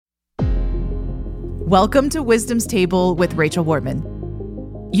Welcome to Wisdom's Table with Rachel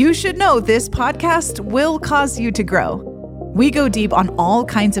Wortman. You should know this podcast will cause you to grow. We go deep on all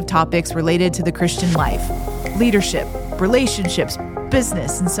kinds of topics related to the Christian life, leadership, relationships,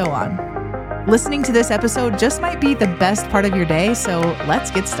 business, and so on. Listening to this episode just might be the best part of your day, so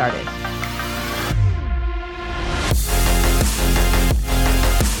let's get started.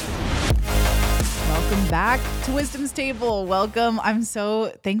 Welcome back to Wisdom's Table. Welcome. I'm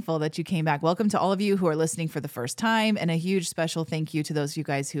so thankful that you came back. Welcome to all of you who are listening for the first time, and a huge special thank you to those of you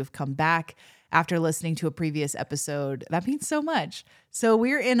guys who have come back after listening to a previous episode. That means so much. So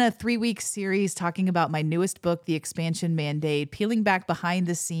we're in a 3-week series talking about my newest book, The Expansion Mandate, peeling back behind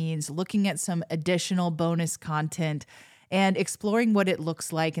the scenes, looking at some additional bonus content, and exploring what it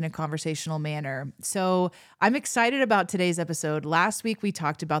looks like in a conversational manner. So I'm excited about today's episode. Last week, we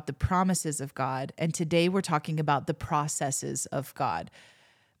talked about the promises of God, and today we're talking about the processes of God.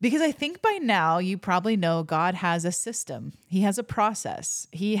 Because I think by now you probably know God has a system. He has a process.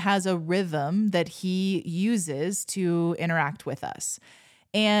 He has a rhythm that he uses to interact with us.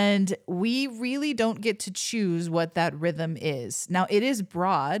 And we really don't get to choose what that rhythm is. Now, it is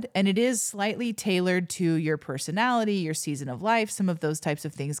broad and it is slightly tailored to your personality, your season of life, some of those types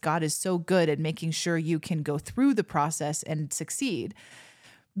of things. God is so good at making sure you can go through the process and succeed.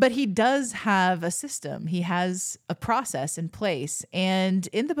 But he does have a system. He has a process in place. And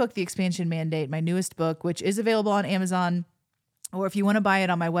in the book, The Expansion Mandate, my newest book, which is available on Amazon, or if you want to buy it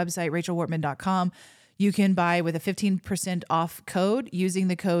on my website, rachelwortman.com, you can buy with a 15% off code using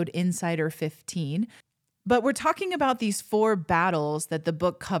the code INSIDER15. But we're talking about these 4 battles that the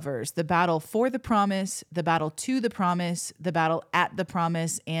book covers: the battle for the promise, the battle to the promise, the battle at the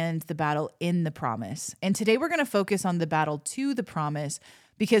promise, and the battle in the promise. And today we're going to focus on the battle to the promise,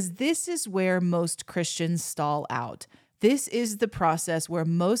 because this is where most Christians stall out. This is the process where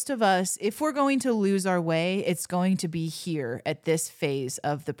most of us, if we're going to lose our way, it's going to be here at this phase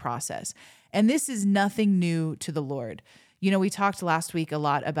of the process. And this is nothing new to the Lord. You know, we talked last week a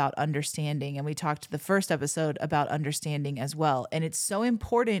lot about understanding, and we talked the first episode about understanding as well. And it's so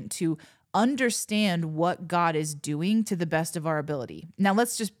important to understand what God is doing to the best of our ability. Now,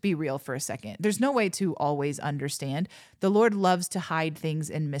 let's just be real for a second. There's no way to always understand. The Lord loves to hide things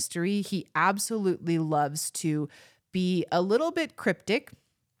in mystery. He absolutely loves to be a little bit cryptic,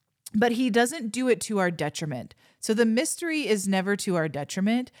 but he doesn't do it to our detriment. So the mystery is never to our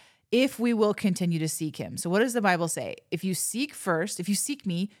detriment if we will continue to seek him. So what does the Bible say? If you seek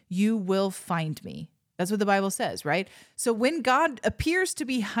me, you will find me. That's what the Bible says, right? So when God appears to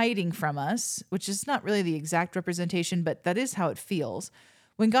be hiding from us, which is not really the exact representation, but that is how it feels.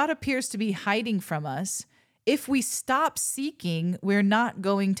 When God appears to be hiding from us, if we stop seeking, we're not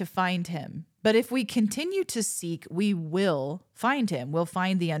going to find him. But if we continue to seek, we will find him. We'll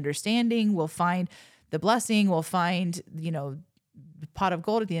find the understanding. We'll find the blessing. We'll find, the pot of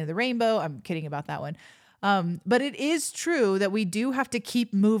gold at the end of the rainbow. I'm kidding about that one. But it is true that we do have to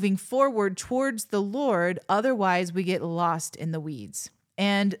keep moving forward towards the Lord. Otherwise, we get lost in the weeds.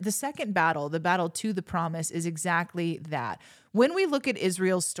 And the second battle, the battle to the promise, is exactly that. When we look at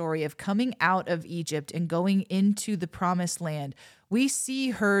Israel's story of coming out of Egypt and going into the promised land, we see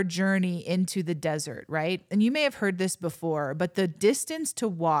her journey into the desert, right? And you may have heard this before, but the distance to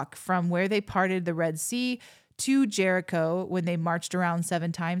walk from where they parted the Red Sea to Jericho when they marched around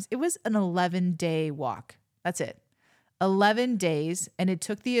 7 times, it was an 11-day walk. That's it. 11 days, and it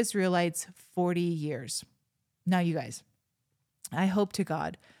took the Israelites 40 years. Now, you guys, I hope to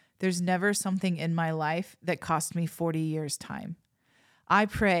God there's never something in my life that cost me 40 years' time. I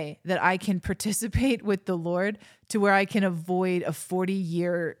pray that I can participate with the Lord to where I can avoid a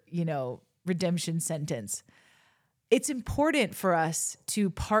 40-year, redemption sentence. It's important for us to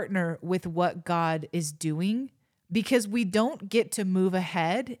partner with what God is doing, because we don't get to move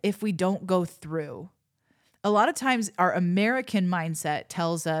ahead if we don't go through. A lot of times our American mindset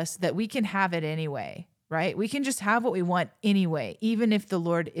tells us that we can have it anyway, right? We can just have what we want anyway. Even if the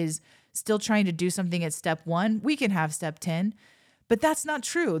Lord is still trying to do something at step 1, we can have step 10. But that's not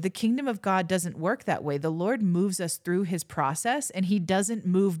true. The kingdom of God doesn't work that way. The Lord moves us through his process, and he doesn't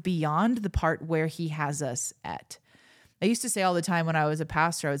move beyond the part where he has us at. I used to say all the time when I was a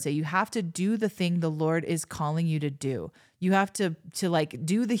pastor, I would say, you have to do the thing the Lord is calling you to do. You have to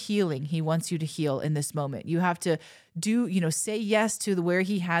do the healing he wants you to heal in this moment. You have to say yes to where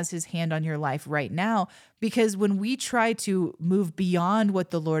he has his hand on your life right now, because when we try to move beyond what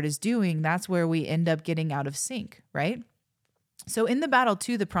the Lord is doing, that's where we end up getting out of sync, right? So in the battle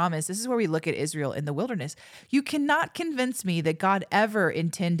to the promise, this is where we look at Israel in the wilderness. You cannot convince me that God ever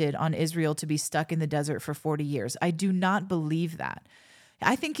intended on Israel to be stuck in the desert for 40 years. I do not believe that.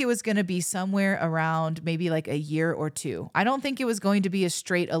 I think it was going to be somewhere around maybe like a year or two. I don't think it was going to be a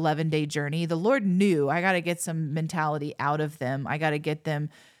straight 11-day journey. The Lord knew I got to get some mentality out of them. I got to get them,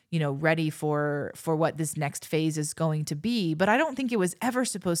 ready for what this next phase is going to be. But I don't think it was ever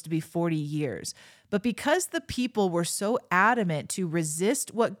supposed to be 40 years. But because the people were so adamant to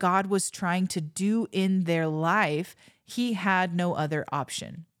resist what God was trying to do in their life, he had no other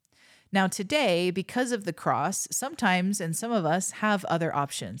option. Now, today, because of the cross, sometimes, and some of us have other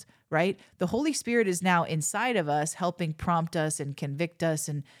options, right? The Holy Spirit is now inside of us, helping prompt us and convict us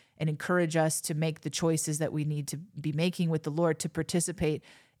and encourage us to make the choices that we need to be making with the Lord to participate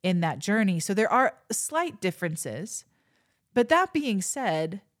in that journey. So there are slight differences. But that being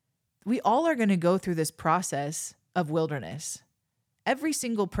said, we all are going to go through this process of wilderness. Every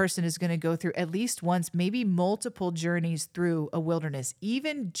single person is going to go through at least once, maybe multiple journeys through a wilderness.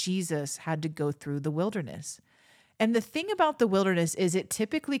 Even Jesus had to go through the wilderness. And the thing about the wilderness is it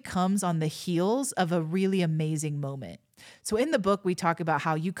typically comes on the heels of a really amazing moment. So in the book, we talk about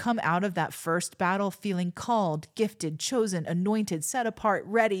how you come out of that first battle feeling called, gifted, chosen, anointed, set apart,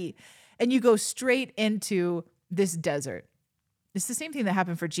 ready, and you go straight into this desert. It's the same thing that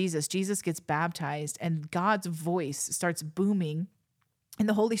happened for Jesus. Jesus gets baptized and God's voice starts booming. And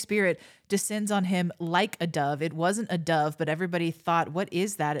the Holy Spirit descends on him like a dove. It wasn't a dove, but everybody thought, what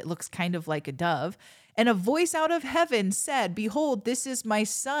is that? It looks kind of like a dove. And a voice out of heaven said, behold, this is my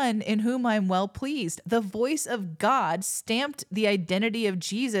son in whom I'm well pleased. The voice of God stamped the identity of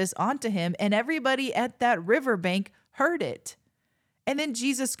Jesus onto him, and everybody at that riverbank heard it. And then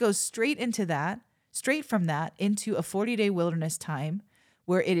Jesus goes straight from that into a 40-day wilderness time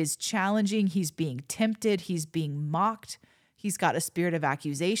where it is challenging. He's being tempted. He's being mocked. He's got a spirit of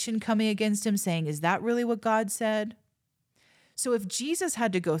accusation coming against him saying, is that really what God said? So if Jesus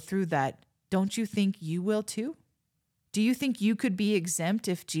had to go through that, don't you think you will too? Do you think you could be exempt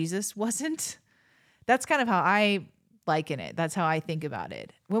if Jesus wasn't? That's kind of how I liken it. That's how I think about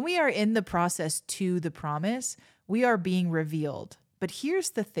it. When we are in the process to the promise, we are being revealed. But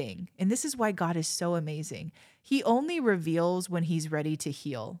here's the thing, and this is why God is so amazing. He only reveals when he's ready to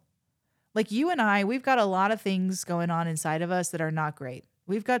heal. Like you and I, we've got a lot of things going on inside of us that are not great.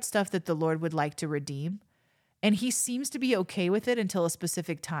 We've got stuff that the Lord would like to redeem. And he seems to be okay with it until a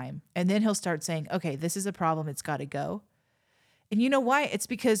specific time. And then he'll start saying, okay, this is a problem. It's got to go. And you know why? It's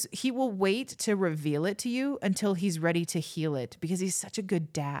because he will wait to reveal it to you until he's ready to heal it, because he's such a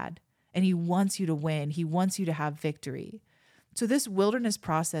good dad and he wants you to win. He wants you to have victory. So this wilderness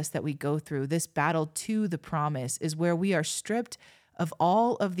process that we go through, this battle to the promise, is where we are stripped of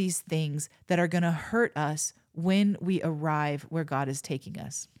all of these things that are going to hurt us when we arrive where God is taking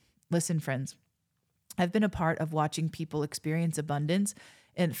us. Listen, friends, I've been a part of watching people experience abundance,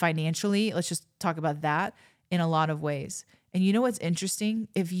 and financially, let's just talk about that, in a lot of ways. And you know what's interesting?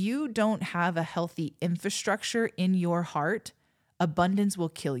 If you don't have a healthy infrastructure in your heart, abundance will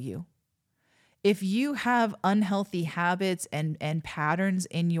kill you. If you have unhealthy habits and patterns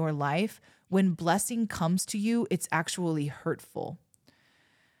in your life, when blessing comes to you, it's actually hurtful.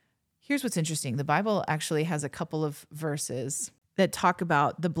 Here's what's interesting. The Bible actually has a couple of verses that talk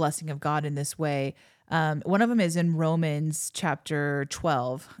about the blessing of God in this way. One of them is in Romans chapter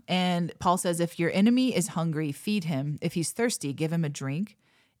 12. And Paul says, if your enemy is hungry, feed him. If he's thirsty, give him a drink.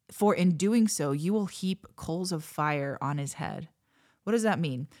 For in doing so, you will heap coals of fire on his head. What does that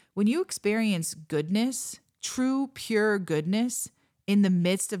mean? When you experience goodness, true, pure goodness, in the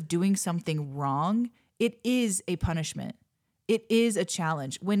midst of doing something wrong, it is a punishment. It is a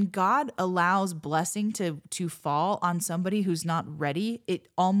challenge. When God allows blessing to fall on somebody who's not ready, it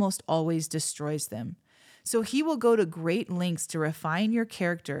almost always destroys them. So he will go to great lengths to refine your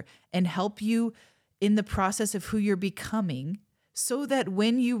character and help you in the process of who you're becoming, so that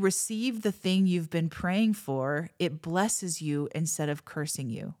when you receive the thing you've been praying for, it blesses you instead of cursing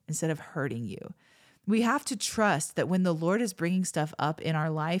you, instead of hurting you. We have to trust that when the Lord is bringing stuff up in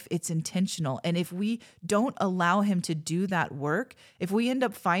our life, it's intentional. And if we don't allow him to do that work, if we end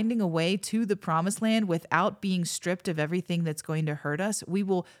up finding a way to the promised land without being stripped of everything that's going to hurt us, we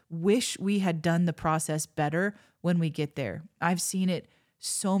will wish we had done the process better when we get there. I've seen it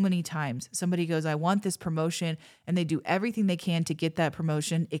so many times. Somebody goes, I want this promotion, and they do everything they can to get that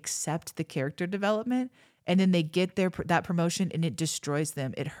promotion except the character development. And then they get that promotion and it destroys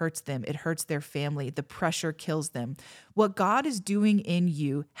them. It hurts them. It hurts their family. The pressure kills them. What God is doing in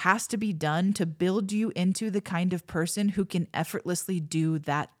you has to be done to build you into the kind of person who can effortlessly do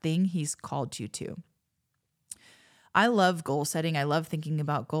that thing he's called you to. I love goal setting. I love thinking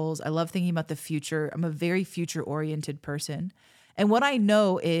about goals. I love thinking about the future. I'm a very future-oriented person. And what I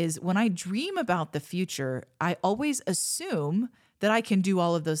know is when I dream about the future, I always assume that I can do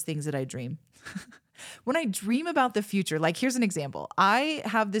all of those things that I dream. When I dream about the future, like here's an example. I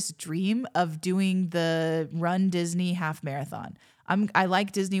have this dream of doing the Run Disney half marathon. I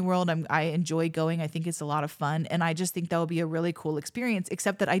like Disney World. I enjoy going. I think it's a lot of fun. And I just think that will be a really cool experience,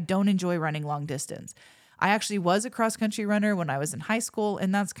 except that I don't enjoy running long distance. I actually was a cross country runner when I was in high school,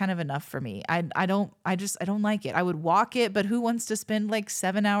 and that's kind of enough for me. I don't like it. I would walk it, but who wants to spend like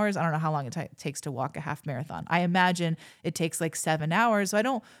 7 hours? I don't know how long it takes to walk a half marathon. I imagine it takes like 7 hours. So I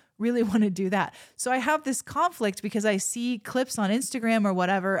don't really want to do that. So I have this conflict because I see clips on Instagram or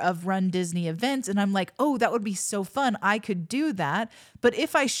whatever of Run Disney events, and I'm like, oh, that would be so fun. I could do that. But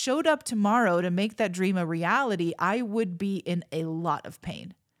if I showed up tomorrow to make that dream a reality, I would be in a lot of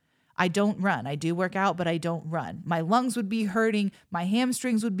pain. I don't run. I do work out, but I don't run. My lungs would be hurting. My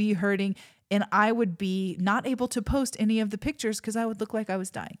hamstrings would be hurting. And I would be not able to post any of the pictures because I would look like I was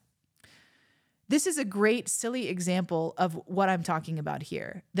dying. This is a great, silly example of what I'm talking about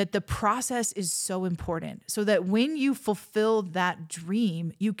here, that the process is so important so that when you fulfill that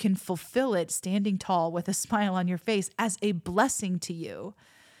dream, you can fulfill it standing tall with a smile on your face as a blessing to you.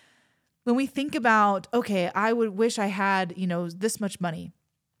 When we think about, okay, I would wish I had, this much money,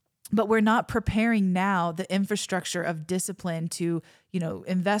 but we're not preparing now the infrastructure of discipline to,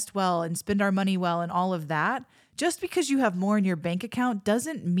 invest well and spend our money well and all of that. Just because you have more in your bank account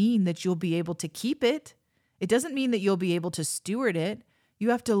doesn't mean that you'll be able to keep it. It doesn't mean that you'll be able to steward it. You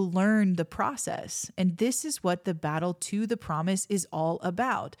have to learn the process. And this is what the battle to the promise is all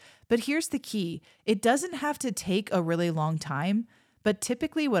about. But here's the key. It doesn't have to take a really long time, but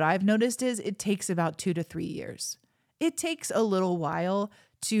typically what I've noticed is it takes about 2 to 3 years. It takes a little while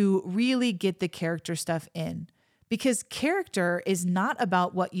to really get the character stuff in, because character is not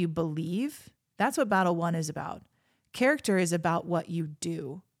about what you believe. That's what battle 1 is about. Character is about what you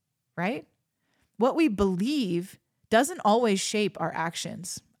do, right? What we believe doesn't always shape our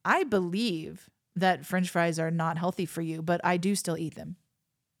actions. I believe that French fries are not healthy for you, but I do still eat them.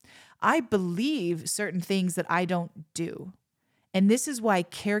 I believe certain things that I don't do. And this is why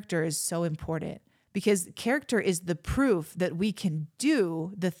character is so important, because character is the proof that we can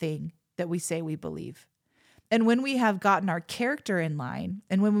do the thing that we say we believe. And when we have gotten our character in line,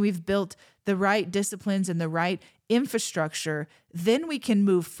 and when we've built the right disciplines and the right infrastructure, then we can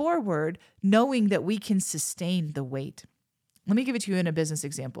move forward knowing that we can sustain the weight. Let me give it to you in a business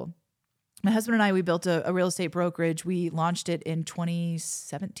example. My husband and I, we built a real estate brokerage. We launched it in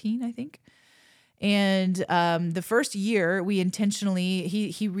 2017, I think. And the first year, we intentionally,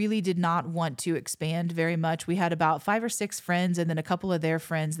 he really did not want to expand very much. We had about 5 or 6 friends and then a couple of their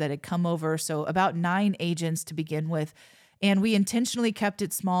friends that had come over. So about 9 agents to begin with. And we intentionally kept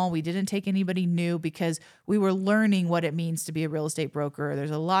it small. We didn't take anybody new because we were learning what it means to be a real estate broker.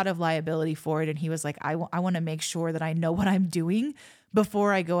 There's a lot of liability for it. And he was like, I want to make sure that I know what I'm doing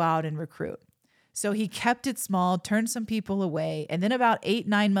before I go out and recruit. So he kept it small, turned some people away. And then about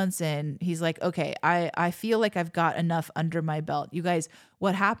 8-9 months in, he's like, okay, I feel like I've got enough under my belt. You guys,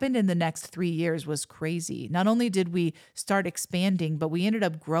 what happened in the next 3 years was crazy. Not only did we start expanding, but we ended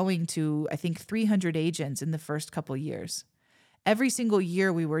up growing to, I think, 300 agents in the first couple years. Every single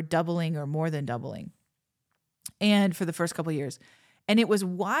year we were doubling or more than doubling. And for the first couple years. And it was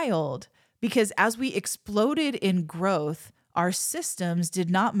wild because as we exploded in growth, our systems did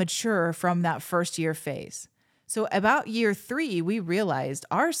not mature from that first year phase. So about year 3, we realized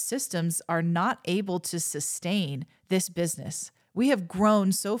our systems are not able to sustain this business. We have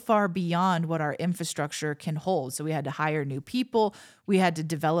grown so far beyond what our infrastructure can hold. So we had to hire new people. We had to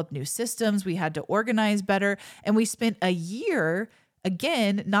develop new systems. We had to organize better. And we spent a year,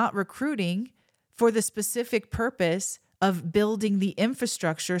 again, not recruiting for the specific purpose of building the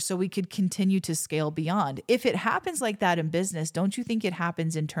infrastructure so we could continue to scale beyond. If it happens like that in business, don't you think it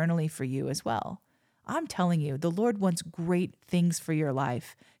happens internally for you as well? I'm telling you, the Lord wants great things for your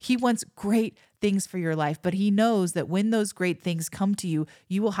life. He wants great things for your life, but he knows that when those great things come to you,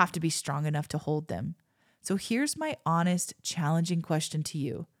 you will have to be strong enough to hold them. So here's my honest, challenging question to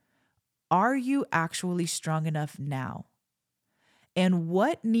you. Are you actually strong enough now? And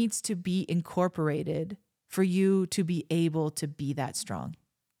what needs to be incorporated for you to be able to be that strong?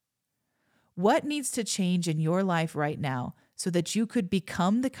 What needs to change in your life right now so that you could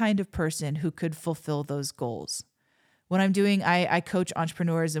become the kind of person who could fulfill those goals? When I'm doing, I coach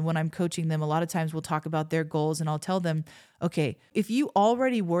entrepreneurs, and when I'm coaching them, a lot of times we'll talk about their goals and I'll tell them, okay, if you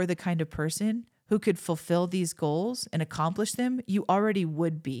already were the kind of person who could fulfill these goals and accomplish them, you already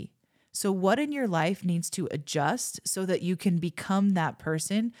would be. So what in your life needs to adjust so that you can become that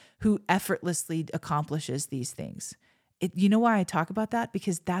person who effortlessly accomplishes these things? You know why I talk about that?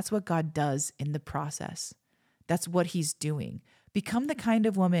 Because that's what God does in the process. That's what he's doing. Become the kind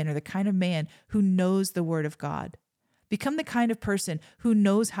of woman or the kind of man who knows the word of God. Become the kind of person who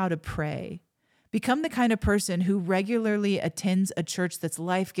knows how to pray. Become the kind of person who regularly attends a church that's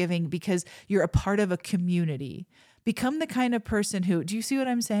life-giving because you're a part of a community. Become the kind of person who, do you see what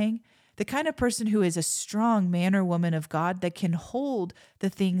I'm saying? The kind of person who is a strong man or woman of God that can hold the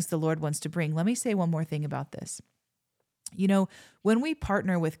things the Lord wants to bring. Let me say one more thing about this. You know, when we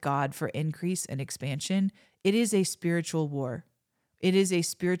partner with God for increase and expansion, it is a spiritual war. It is a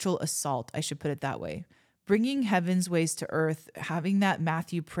spiritual assault, I should put it that way. Bringing heaven's ways to earth, having that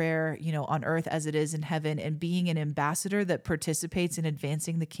Matthew prayer, on earth as it is in heaven, and being an ambassador that participates in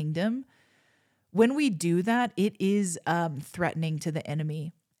advancing the kingdom. When we do that, it is threatening to the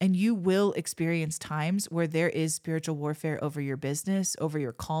enemy. And you will experience times where there is spiritual warfare over your business, over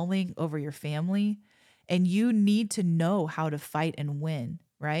your calling, over your family. And you need to know how to fight and win,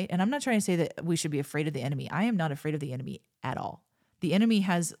 right? And I'm not trying to say that we should be afraid of the enemy. I am not afraid of the enemy at all. The enemy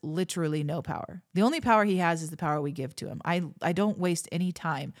has literally no power. The only power he has is the power we give to him. I don't waste any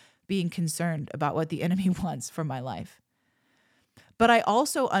time being concerned about what the enemy wants from my life. But I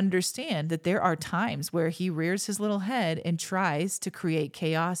also understand that there are times where he rears his little head and tries to create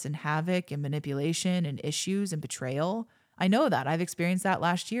chaos and havoc and manipulation and issues and betrayal. I know that. I've experienced that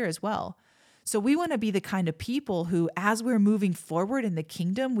last year as well. So we want to be the kind of people who, as we're moving forward in the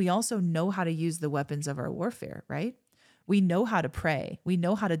kingdom, we also know how to use the weapons of our warfare, right? We know how to pray. We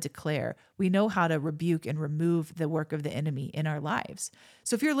know how to declare. We know how to rebuke and remove the work of the enemy in our lives.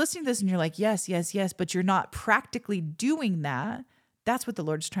 So if you're listening to this and you're like, yes, yes, yes, but you're not practically doing that, that's what the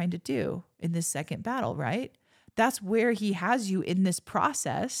Lord's trying to do in this second battle, right? That's where he has you in this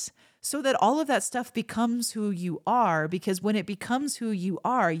process so that all of that stuff becomes who you are, because when it becomes who you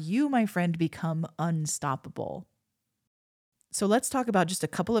are, you, my friend, become unstoppable. So let's talk about just a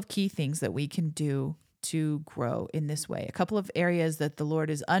couple of key things that we can do to grow in this way. A couple of areas that the Lord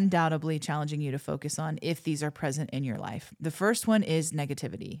is undoubtedly challenging you to focus on if these are present in your life. The first one is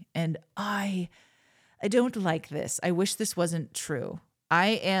negativity. And I don't like this. I wish this wasn't true. I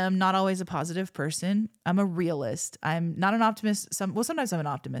am not always a positive person. I'm a realist. I'm not an optimist. Sometimes I'm an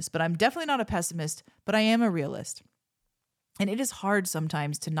optimist, but I'm definitely not a pessimist, but I am a realist. And it is hard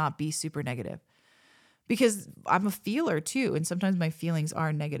sometimes to not be super negative because I'm a feeler too. And sometimes my feelings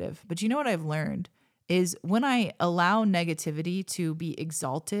are negative. But you know what I've learned is when I allow negativity to be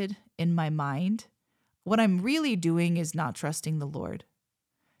exalted in my mind, what I'm really doing is not trusting the Lord.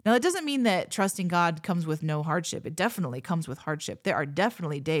 Now, it doesn't mean that trusting God comes with no hardship. It definitely comes with hardship. There are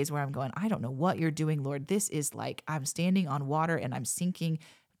definitely days where I'm going, I don't know what you're doing, Lord. This is like I'm standing on water and I'm sinking.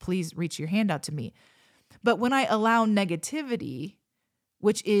 Please reach your hand out to me. But when I allow negativity,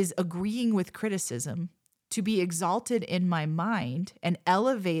 which is agreeing with criticism, to be exalted in my mind and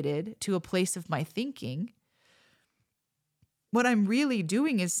elevated to a place of my thinking, what I'm really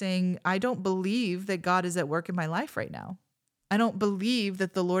doing is saying, I don't believe that God is at work in my life right now. I don't believe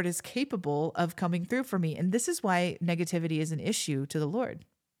that the Lord is capable of coming through for me. And this is why negativity is an issue to the Lord.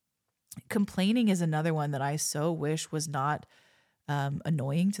 Complaining is another one that I so wish was not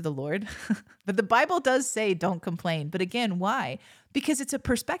annoying to the Lord. But the Bible does say don't complain. But again, why? Because it's a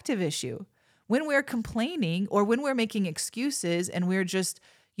perspective issue. When we're complaining or when we're making excuses and we're just,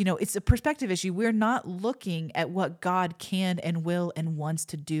 it's a perspective issue. We're not looking at what God can and will and wants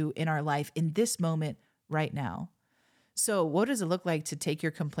to do in our life in this moment right now. So what does it look like to take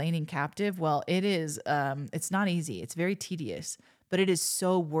your complaining captive? Well, it is, it's not easy. It's very tedious, but it is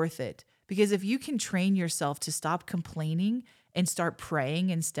so worth it. Because if you can train yourself to stop complaining and start praying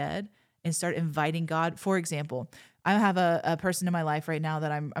instead and start inviting God, for example, I have a person in my life right now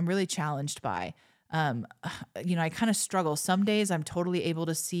that I'm really challenged by. I kind of struggle. Some days I'm totally able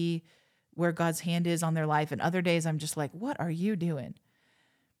to see where God's hand is on their life. And other days I'm just like, what are you doing?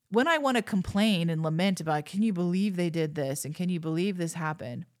 When I want to complain and lament about, can you believe they did this? And can you believe this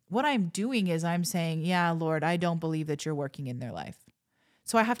happened? What I'm doing is I'm saying, yeah, Lord, I don't believe that you're working in their life.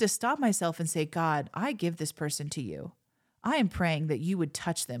 So I have to stop myself and say, God, I give this person to you. I am praying that you would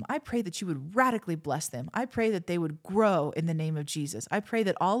touch them. I pray that you would radically bless them. I pray that they would grow in the name of Jesus. I pray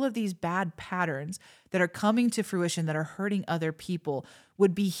that all of these bad patterns that are coming to fruition, that are hurting other people,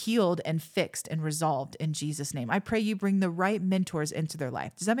 would be healed and fixed and resolved in Jesus' name. I pray you bring the right mentors into their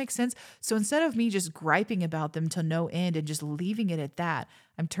life. Does that make sense? So instead of me just griping about them to no end and just leaving it at that,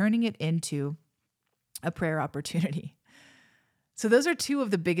 I'm turning it into a prayer opportunity. So those are two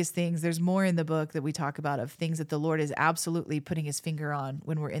of the biggest things. There's more in the book that we talk about of things that the Lord is absolutely putting his finger on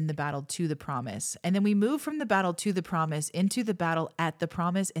when we're in the battle to the promise. And then we move from the battle to the promise into the battle at the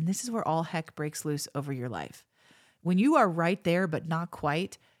promise. And this is where all heck breaks loose over your life. When you are right there, but not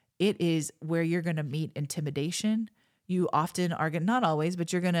quite, it is where you're going to meet intimidation. You often are going to, not always,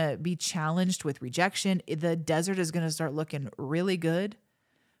 but you're going to be challenged with rejection. The desert is going to start looking really good,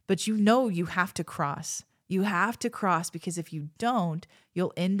 but you have to cross. You have to cross because if you don't,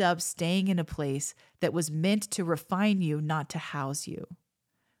 you'll end up staying in a place that was meant to refine you, not to house you.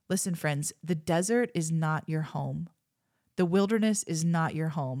 Listen, friends, the desert is not your home. The wilderness is not your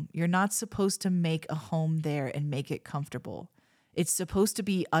home. You're not supposed to make a home there and make it comfortable. It's supposed to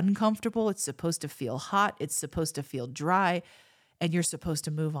be uncomfortable. It's supposed to feel hot. It's supposed to feel dry, and you're supposed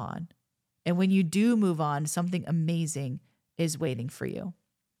to move on. And when you do move on, something amazing is waiting for you.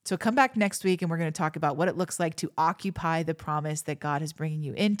 So come back next week and we're going to talk about what it looks like to occupy the promise that God is bringing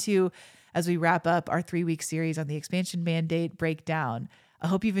you into as we wrap up our 3-week series on the expansion mandate breakdown. I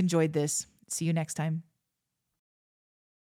hope you've enjoyed this. See you next time.